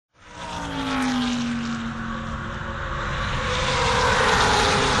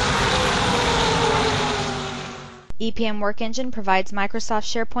EPM WorkEngine provides Microsoft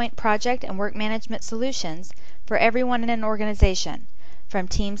SharePoint project and work management solutions for everyone in an organization, from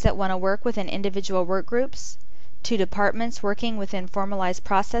teams that want to work within individual work groups, to departments working within formalized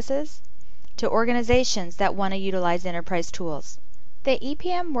processes, to organizations that want to utilize enterprise tools. The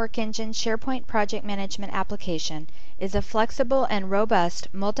EPM WorkEngine SharePoint project management application is a flexible and robust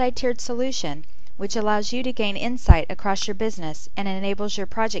multi-tiered solution which allows you to gain insight across your business and enables your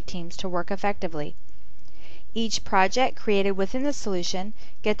project teams to work effectively. Each project created within the solution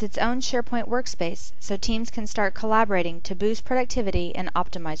gets its own SharePoint workspace so teams can start collaborating to boost productivity and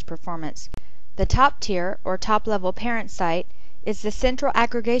optimize performance. The top tier or top level parent site is the central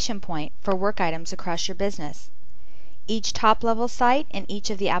aggregation point for work items across your business. Each top level site and each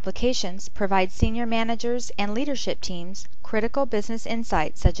of the applications provides senior managers and leadership teams critical business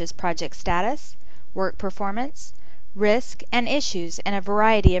insights such as project status, work performance, risk, and issues in a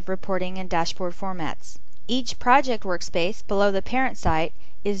variety of reporting and dashboard formats. Each project workspace below the parent site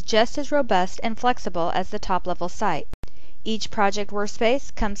is just as robust and flexible as the top-level site. Each project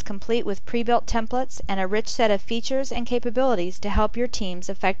workspace comes complete with pre-built templates and a rich set of features and capabilities to help your teams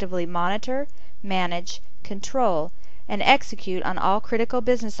effectively monitor, manage, control, and execute on all critical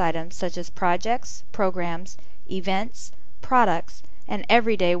business items such as projects, programs, events, products, and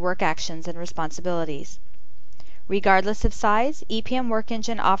everyday work actions and responsibilities. Regardless of size, EPM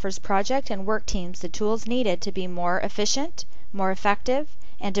WorkEngine offers project and work teams the tools needed to be more efficient, more effective,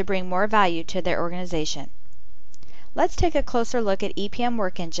 and to bring more value to their organization. Let's take a closer look at EPM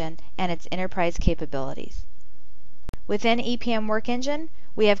WorkEngine and its enterprise capabilities. Within EPM WorkEngine,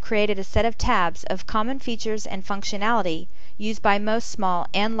 we have created a set of tabs of common features and functionality used by most small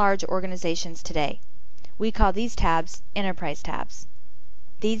and large organizations today. We call these tabs Enterprise tabs.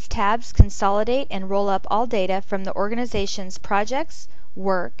 These tabs consolidate and roll up all data from the organization's projects,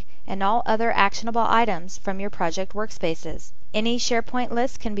 work, and all other actionable items from your project workspaces. Any SharePoint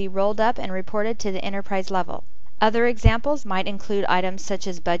list can be rolled up and reported to the enterprise level. Other examples might include items such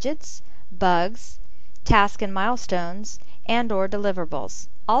as budgets, bugs, tasks and milestones, and/or deliverables.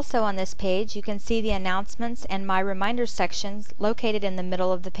 Also on this page, you can see the announcements and My Reminders sections located in the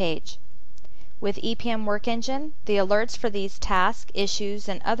middle of the page. With EPM WorkEngine, the alerts for these tasks, issues,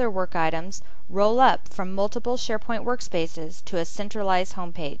 and other work items roll up from multiple SharePoint workspaces to a centralized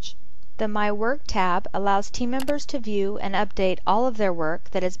homepage. The My Work tab allows team members to view and update all of their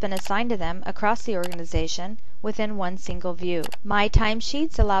work that has been assigned to them across the organization within one single view. My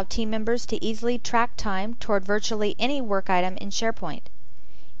Timesheets allow team members to easily track time toward virtually any work item in SharePoint.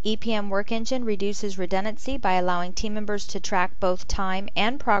 EPM WorkEngine reduces redundancy by allowing team members to track both time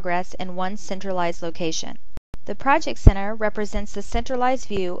and progress in one centralized location. The Project Center represents the centralized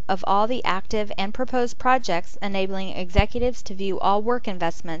view of all the active and proposed projects, enabling executives to view all work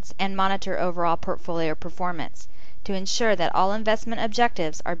investments and monitor overall portfolio performance to ensure that all investment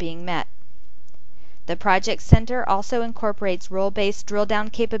objectives are being met. The Project Center also incorporates role-based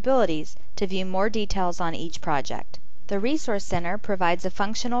drill-down capabilities to view more details on each project. The Resource Center provides a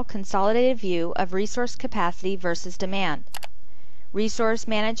functional consolidated view of resource capacity versus demand. Resource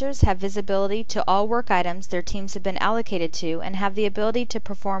managers have visibility to all work items their teams have been allocated to and have the ability to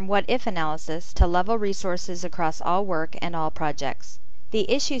perform what-if analysis to level resources across all work and all projects. The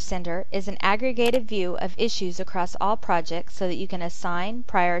Issue Center is an aggregated view of issues across all projects so that you can assign,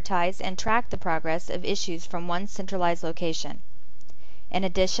 prioritize, and track the progress of issues from one centralized location. In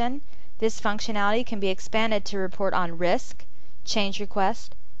addition, this functionality can be expanded to report on risk, change requests,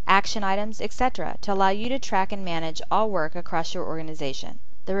 action items, etc. to allow you to track and manage all work across your organization.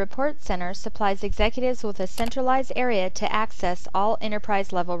 The Report Center supplies executives with a centralized area to access all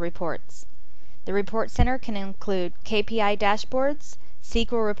enterprise-level reports. The Report Center can include KPI dashboards,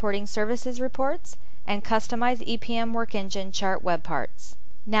 SQL Reporting Services reports, and customized EPM WorkEngine chart web parts.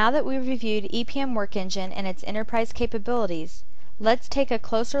 Now that we've reviewed EPM WorkEngine and its enterprise capabilities, let's take a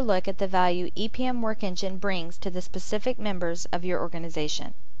closer look at the value EPM WorkEngine brings to the specific members of your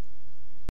organization.